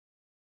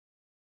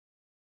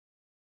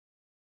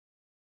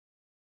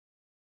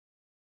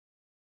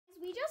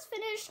We just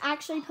finished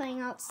actually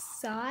playing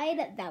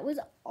outside. That was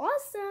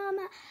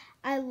awesome.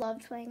 I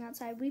loved playing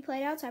outside. We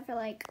played outside for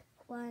like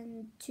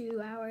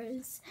 1-2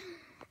 hours.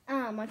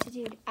 1 to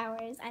 2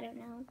 hours, I don't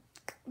know.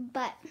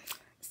 But,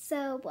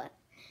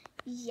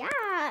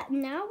 yeah,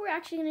 now we're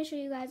actually going to show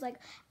you guys, like,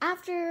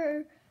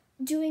 after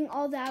doing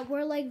all that,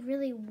 we're, like,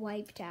 really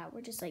wiped out.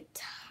 We're just, like,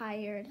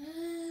 tired.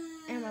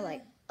 And we're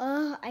like,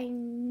 I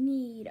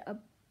need a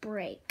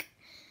break.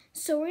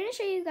 So we're going to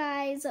show you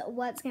guys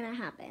what's going to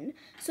happen.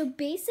 So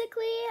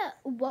basically,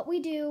 what we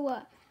do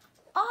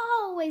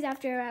always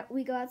after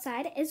we go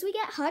outside is we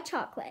get hot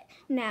chocolate.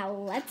 Now,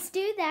 let's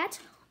do that.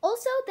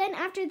 Also, then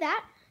after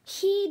that,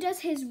 he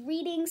does his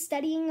reading,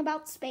 studying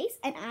about space,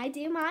 and I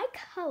do my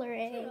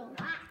coloring.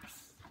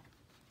 Relax.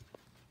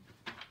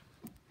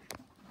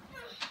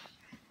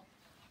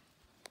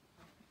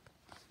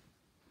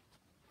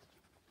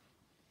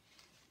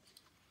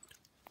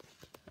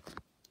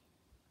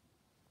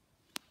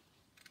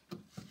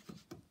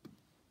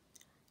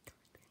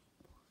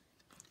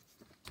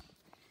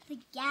 The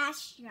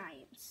gas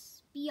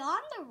giants.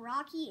 Beyond the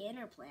rocky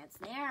inner planets,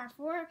 there are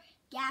 4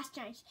 gas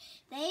giants.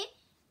 They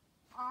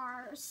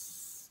are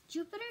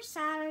Jupiter,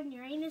 Saturn,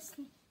 Uranus,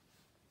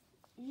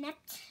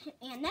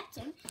 and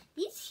Neptune.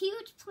 These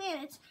huge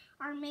planets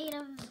are made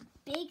of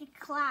big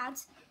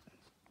clouds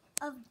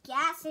of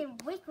gas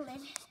and liquid.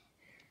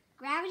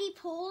 Gravity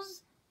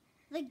pulls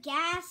the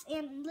gas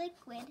and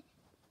liquid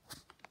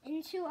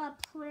into a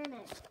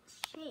planet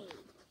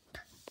shape.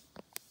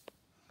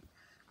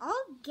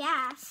 All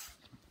gas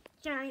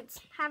giants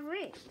have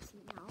rings,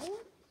 no?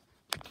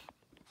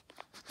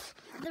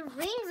 The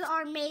rings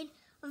are made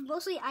of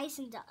mostly ice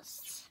and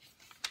dust.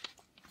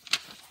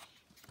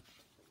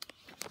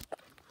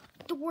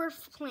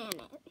 Dwarf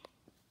planet.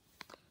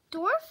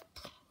 Dwarf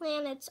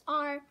planets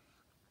are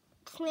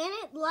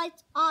planet-like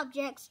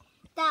objects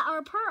that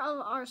are part of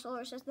our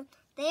solar system.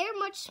 They are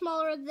much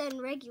smaller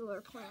than regular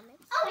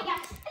planets. Oh my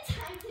gosh, it's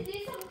time to do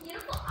some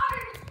beautiful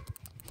art.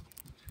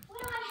 What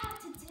do I have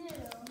to do?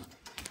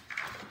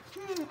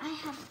 I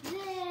have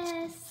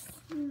this.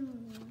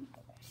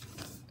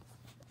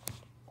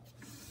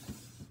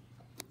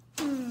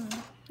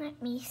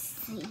 Let me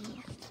see.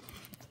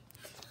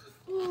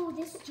 Ooh,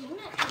 this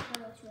donut paper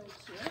looks really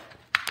cute.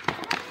 How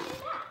do I do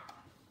that?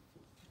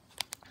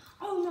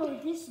 Oh no,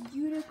 this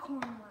unicorn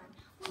one.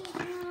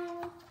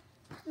 Oh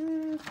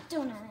no.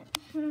 Donut.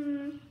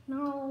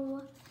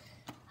 No.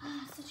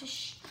 Such a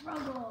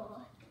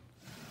struggle.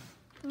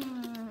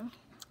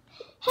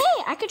 Hey,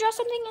 I could draw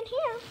something in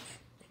here.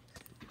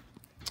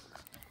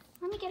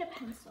 Let me get a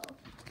pencil.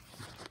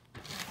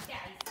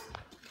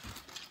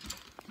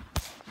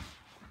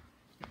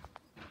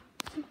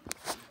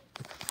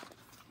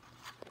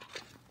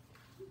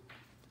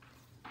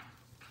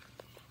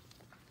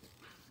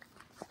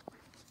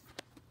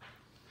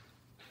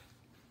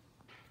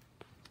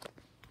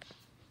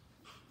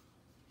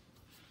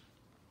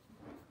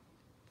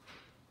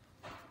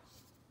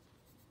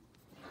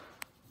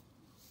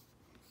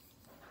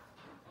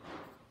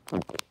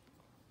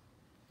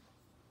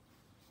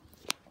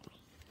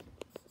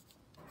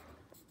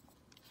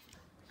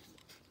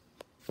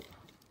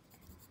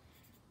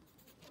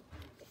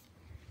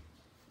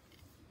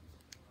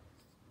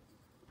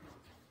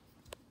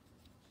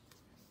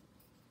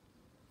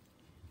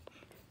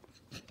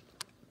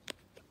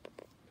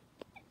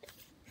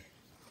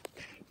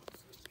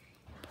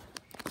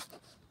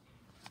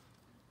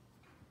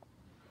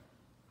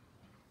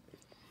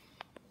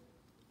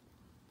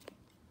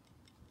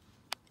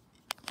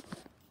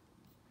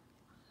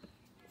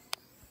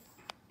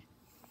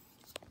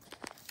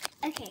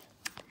 Okay,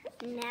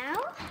 now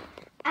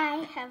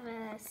I have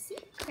a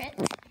secret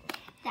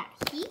that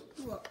he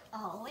will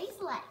always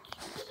like.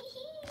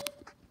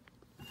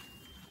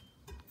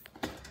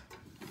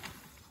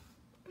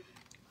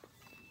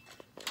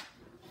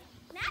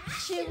 What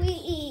should we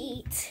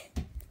eat?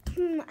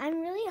 I'm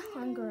really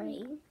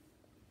hungry.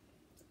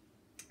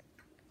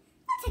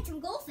 Let's take some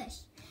goldfish.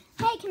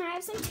 Hey, can I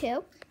have some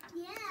too?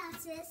 Yeah,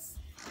 sis.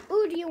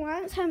 Ooh, do you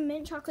want some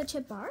mint chocolate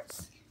chip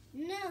bars?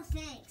 No,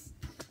 thanks.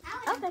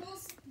 I would have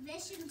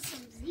goldfish and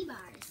some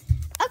Z-bars.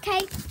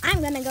 Okay,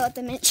 I'm gonna go with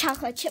the mint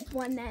chocolate chip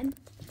one then.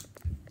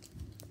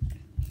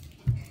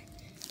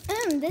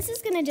 This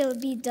is gonna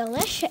be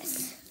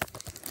delicious.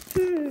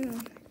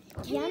 Yum,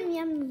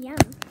 yum, yum.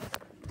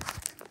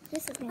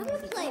 This is gonna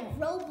be play good.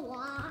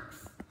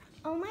 Roblox.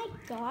 Oh my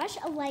gosh,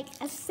 like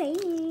a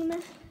same.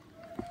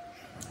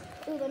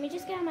 Ooh, let me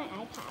just get on my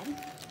iPad.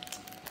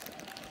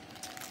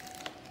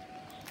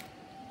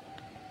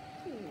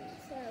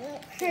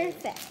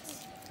 Perfect.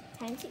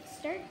 Time to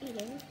start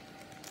eating.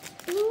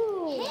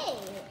 Ooh. Hey,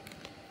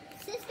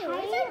 sister,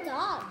 where's our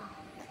dog?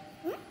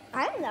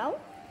 I don't know.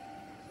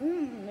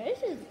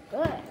 This is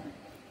good.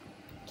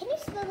 Can you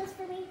spell this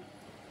for me?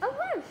 Of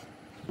course.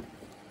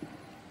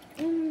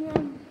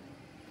 Yum.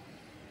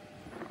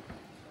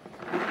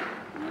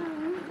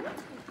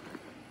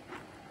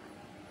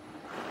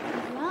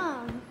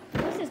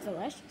 This is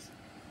delicious.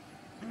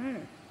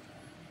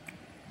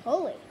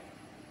 Holy.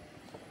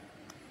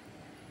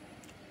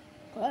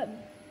 Good.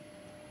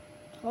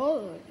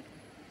 Totally.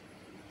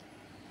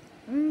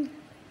 Mm-hmm.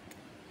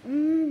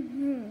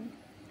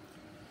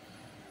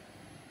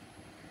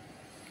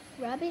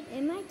 Rub it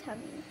in my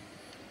tummy.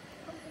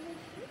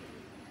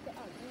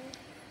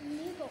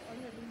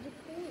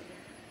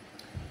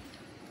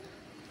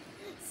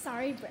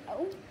 Sorry,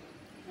 bro.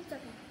 It's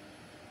okay.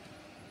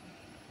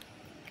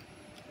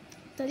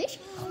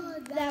 Delicious. Oh,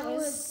 that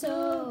was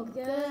so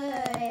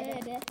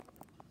good.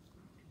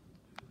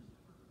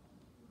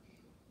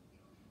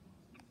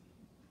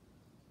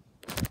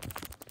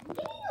 Give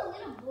me a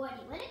little boy.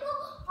 Let it go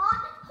on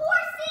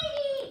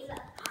horses.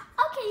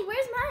 Okay,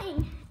 where's mine?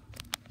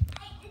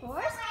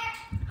 Horse?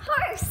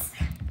 Horse.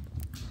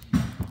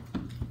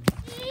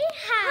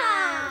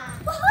 Yeehaw.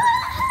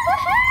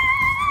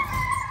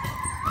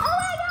 Oh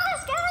my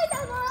gosh, guys,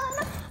 I'm on a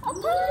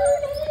pony.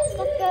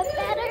 Look the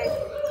better.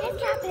 And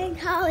Captain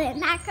call it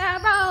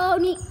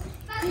macaroni.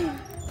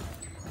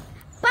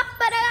 Bop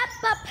ba da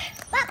bop,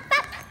 bop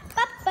bop,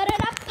 bop ba da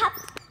pop.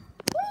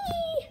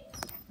 Wee.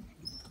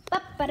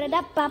 Bop ba da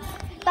bop,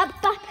 bop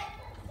bop.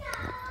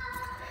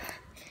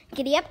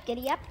 Giddy up,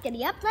 giddy up,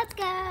 giddy up, let's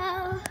go.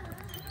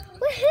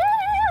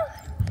 Woohoo!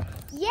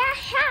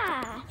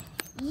 Yeah!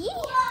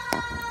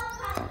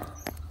 Yeehaw!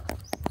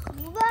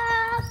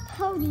 Whoa,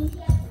 pony.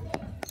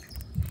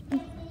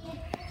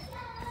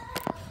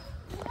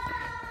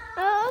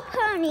 Oh,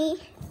 pony.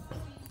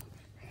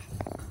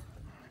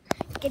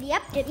 Giddy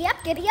up, giddy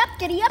up, giddy up,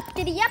 giddy up,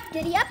 giddy up,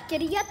 giddy up,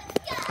 giddy up.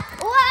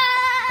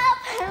 Whoa,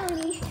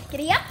 pony.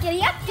 Giddy up,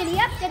 giddy up, giddy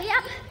up, giddy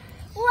up.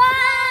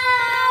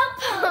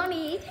 Whoa,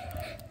 pony.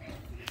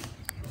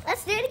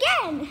 Let's do it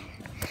again.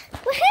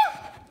 Woohoo!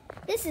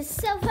 This is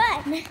so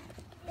fun.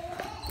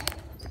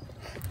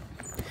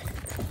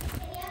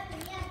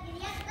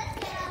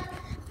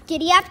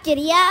 Giddy up,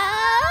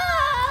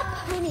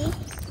 pony.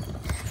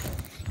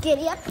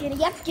 Giddy up,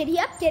 giddy up, giddy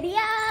up, giddy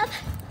up.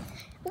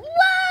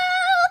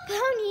 Whoa,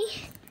 pony.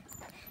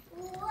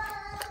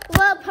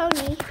 Whoa,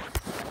 pony.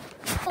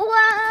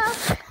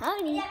 Whoa,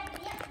 pony.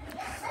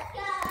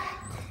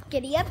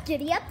 Giddy up,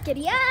 giddy up,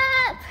 giddy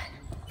up.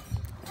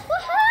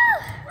 Woohoo!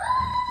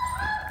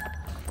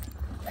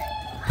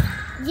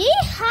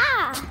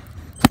 Yeehaw!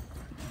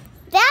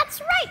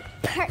 That's right,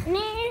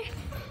 partner.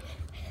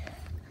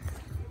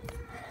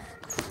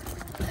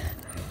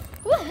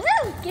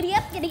 Woohoo! Giddy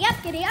up, giddy up,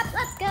 giddy up.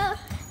 Let's go.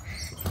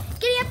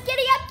 Giddy up,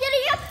 giddy up,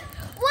 giddy up.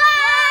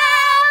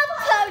 Whoa,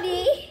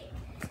 pony.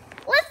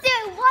 Let's do it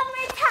one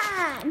more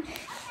time.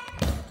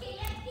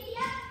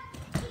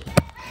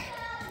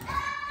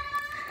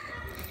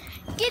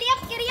 Giddy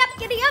up, giddy up,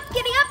 giddy up,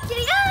 giddy up,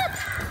 giddy up.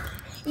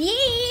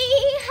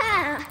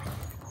 Yeehaw!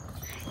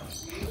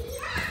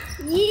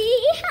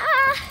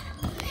 Yeehaw!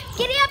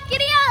 Giddy up,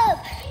 giddy up!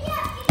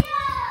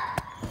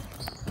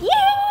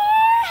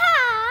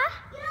 Yeehaw!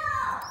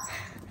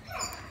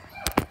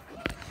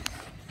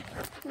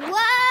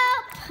 Whoa,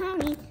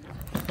 pony!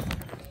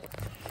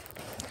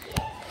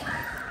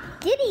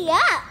 Giddy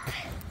up!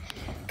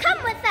 Come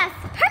with us,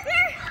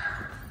 partner!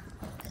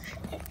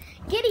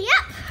 Giddy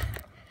up!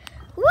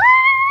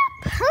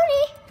 Whoa,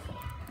 pony!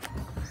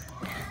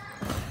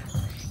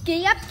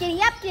 Giddy up,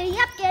 giddy up, giddy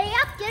up, giddy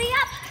up, giddy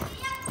up!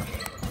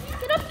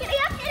 Get up, giddy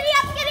up, giddy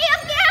up, giddy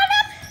up, get up!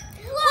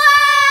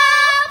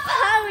 Whoa,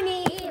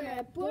 pony! For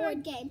a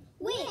board game.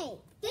 Wait,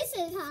 this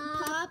is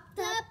Pop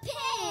the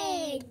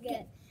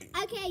Pig.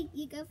 Okay,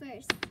 you go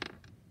first.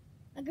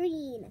 A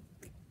green.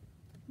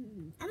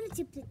 I'm going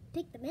to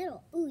pick the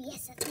middle. Ooh,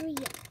 yes, a 3.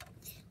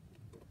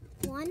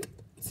 1,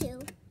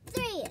 2,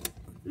 3.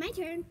 My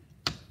turn.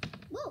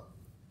 Whoa.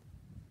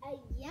 A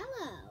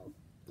yellow.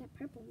 That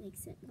purple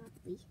makes it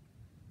lovely.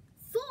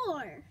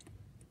 4.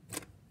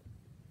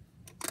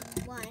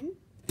 1,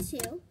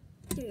 2,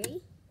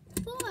 3,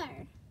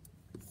 4.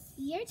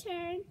 Your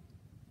turn.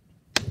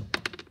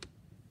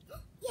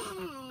 Yay!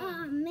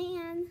 Oh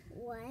man.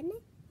 1.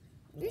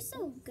 You're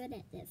so good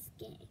at this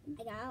game.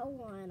 I got a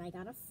 1. I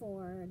got a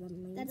 4.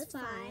 That's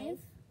 5. I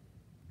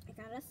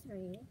got a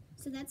 3.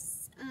 So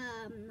that's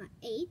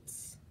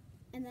 8.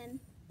 And then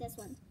this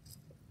one.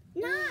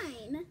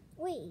 9.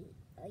 Wait.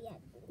 Oh yeah.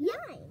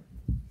 9.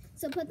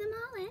 So put them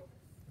all in.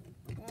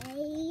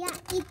 Yeah.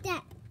 Eat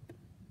that.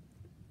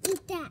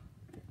 Eat that.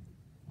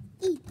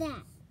 Eat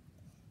that.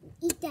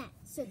 Eat that.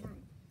 So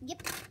 9.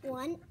 Yep.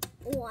 1,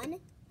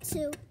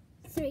 2,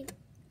 3,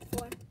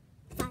 4,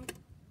 5,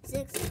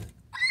 6.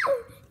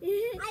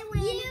 I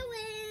win. You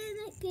win.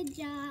 Good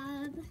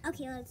job.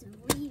 Okay, let's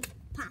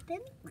re-pop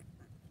him.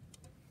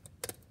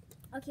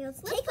 Okay,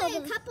 let's take play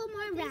a couple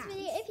more This rounds.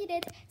 video, if you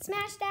did,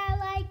 smash that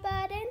like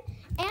button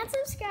and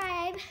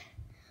subscribe.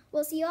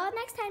 We'll see you all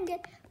next time.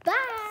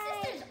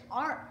 Goodbye. This is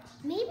art.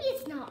 Maybe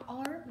it's not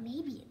art.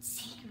 Maybe it's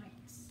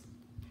secrets.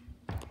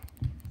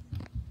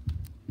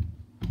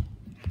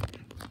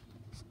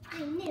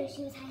 I knew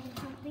she was hiding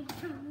something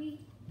from me.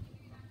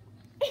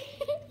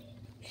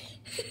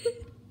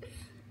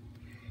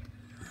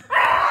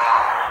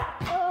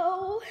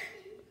 Oh.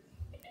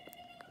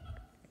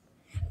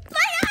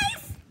 Bye,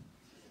 guys.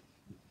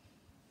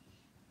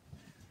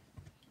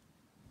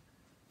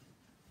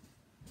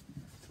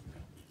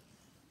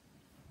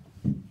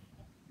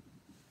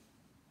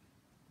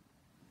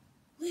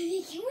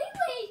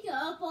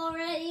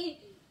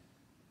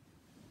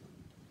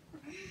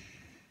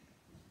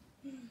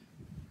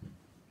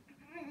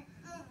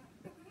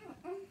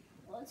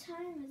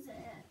 time is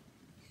it?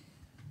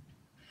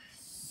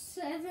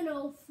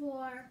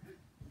 7:04.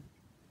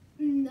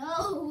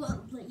 No,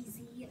 I'm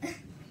lazy.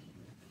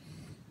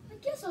 I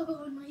guess I'll go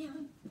on my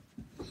own.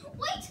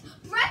 Wait,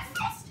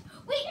 breakfast?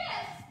 Wait,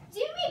 do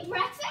you mean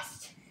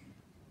breakfast?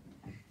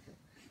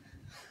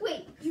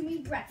 Wait, you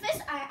mean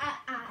breakfast?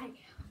 I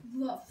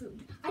love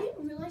food. I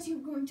didn't realize you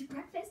were going to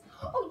breakfast.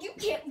 Oh, you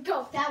can't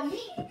go without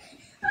me.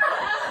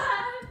 Breakfast.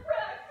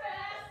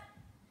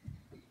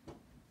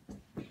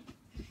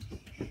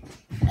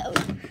 Oh.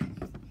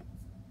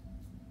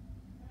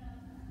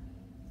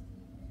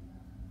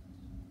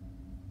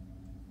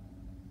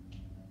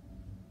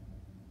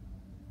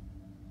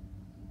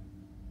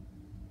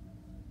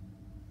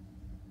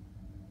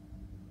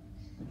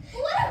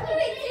 What are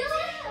we doing?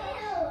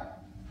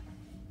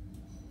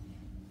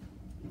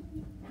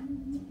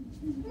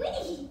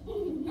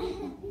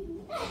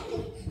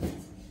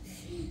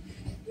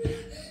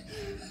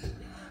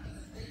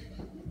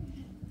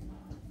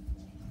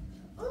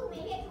 Oh,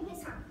 maybe I can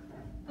miss her.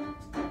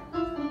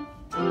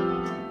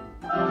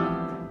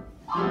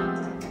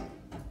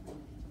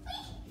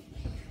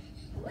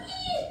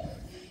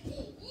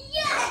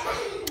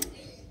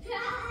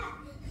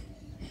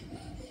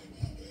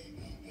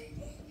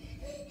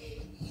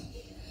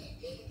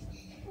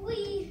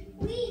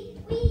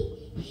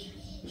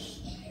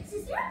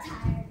 Sister, I'm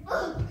tired.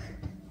 Oh,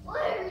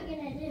 what are we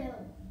gonna do?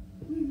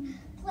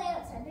 Play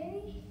outside,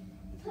 baby.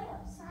 Play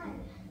outside.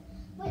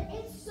 But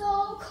it's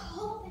so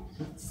cold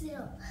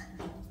still.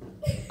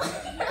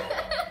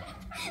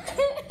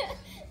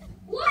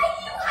 Why do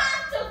you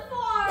have to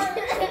fart?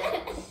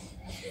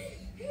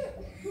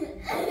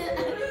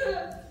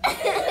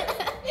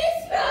 It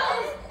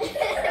smells.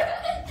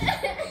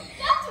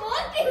 That's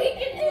one thing we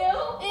can do.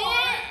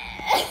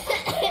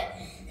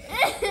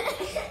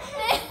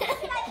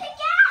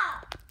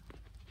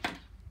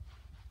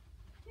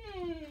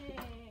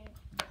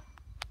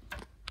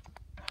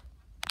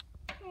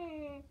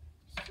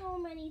 So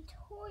many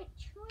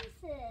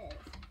choices.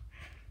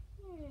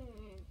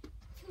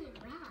 Two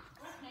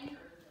rocks.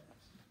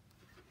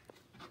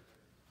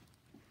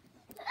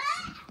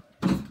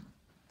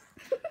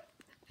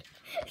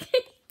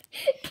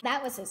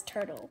 That was his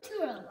turtle. To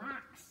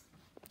relax.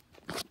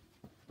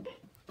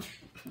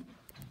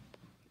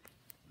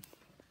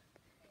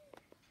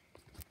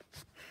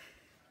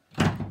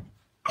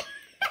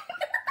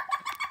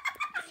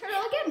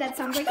 Turtle again, that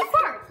sounds like a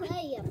fart.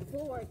 Play a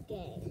board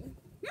game.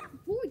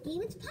 Not board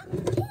game, it's Pop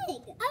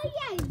Pig. Oh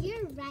yeah,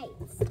 you're right.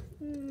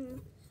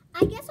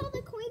 I guess all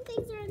the coin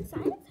things are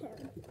inside of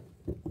him.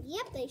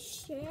 Yep, they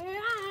sure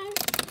are.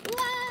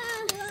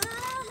 Whoa!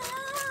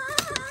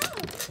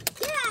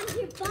 Get out of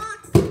here,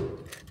 box!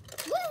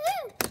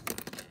 Woohoo!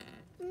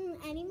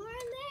 Any more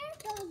in there?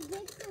 Those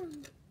big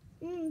ones.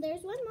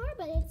 There's one more,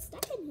 but it's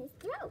stuck in his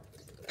throat.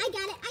 I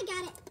got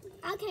it.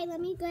 Okay, let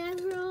me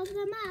gather all of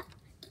them up.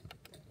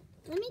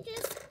 Let me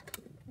just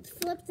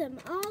flip them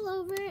all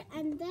over,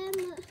 and then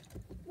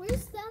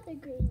where's the other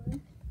green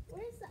one?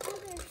 Where's the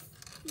other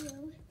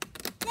few?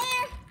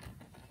 There!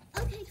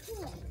 Okay,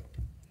 cool.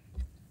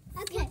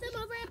 Okay. Flip them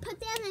over and put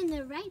them in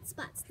the right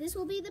spots. This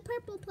will be the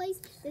purple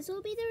place, this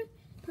will be the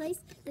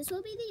place, this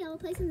will be the yellow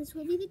place, and this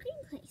will be the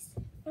green place.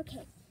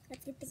 Okay,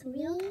 let's get the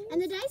green.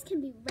 And the dice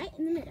can be right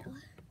in the middle.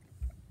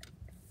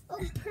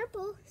 Oh,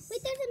 purple.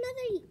 Wait,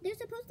 there's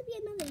supposed to be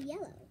another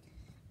yellow.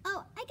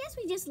 Oh, I guess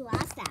we just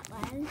lost that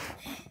one.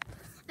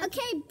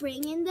 Okay,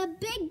 bring in the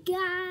big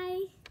guy.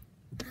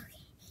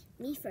 Okay,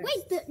 me first.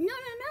 Wait, no.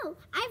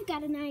 I've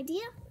got an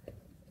idea.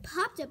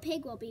 Pop the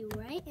Pig will be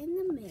right in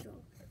the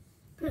middle.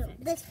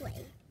 Perfect. This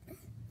way.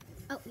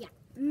 Oh, yeah.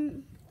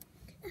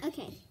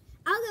 Okay,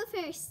 I'll go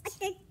first.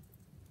 Okay.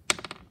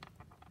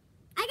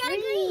 I got a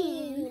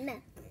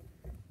green.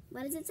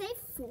 What does it say?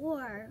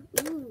 4.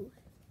 Ooh.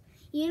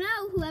 You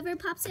know, whoever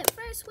pops it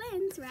first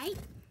wins, right?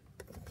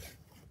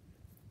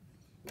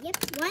 Yep.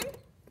 1,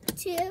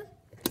 2,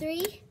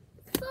 3,